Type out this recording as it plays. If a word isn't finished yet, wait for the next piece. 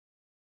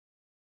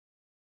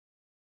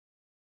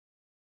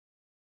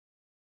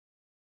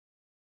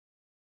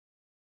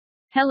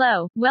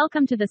Hello,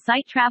 welcome to the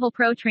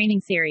Sitetravelpro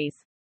training series.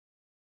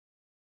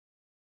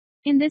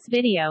 In this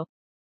video,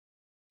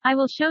 I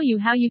will show you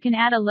how you can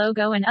add a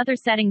logo and other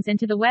settings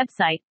into the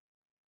website.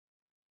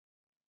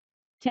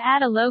 To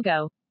add a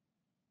logo,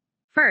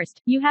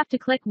 first, you have to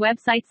click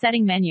Website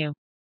Setting menu.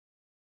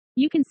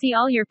 You can see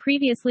all your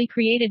previously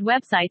created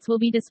websites will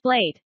be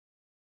displayed.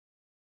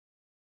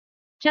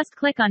 Just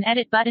click on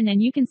Edit button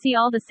and you can see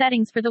all the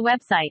settings for the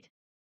website.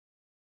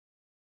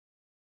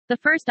 The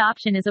first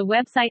option is a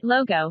website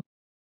logo.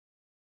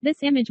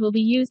 This image will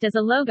be used as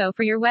a logo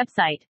for your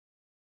website.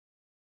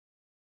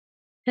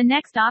 The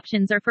next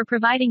options are for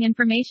providing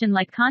information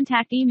like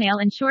contact email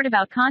and short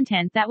about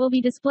content that will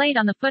be displayed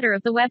on the footer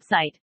of the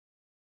website.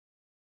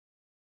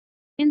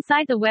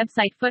 Inside the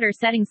website footer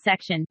settings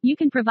section, you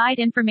can provide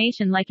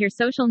information like your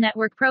social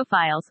network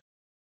profiles,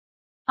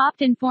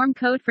 opt-in form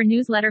code for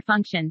newsletter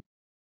function,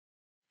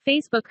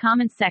 Facebook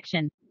comments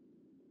section,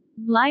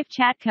 live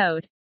chat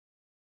code,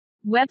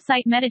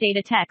 website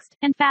metadata text,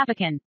 and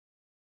favicon.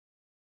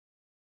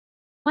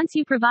 Once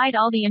you provide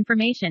all the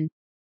information,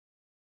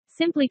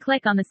 simply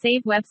click on the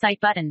Save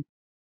Website button.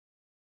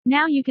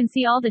 Now you can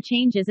see all the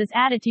changes as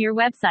added to your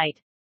website.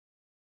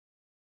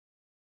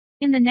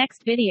 In the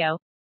next video,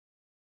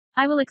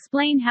 I will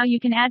explain how you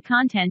can add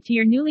content to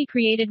your newly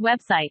created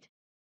website.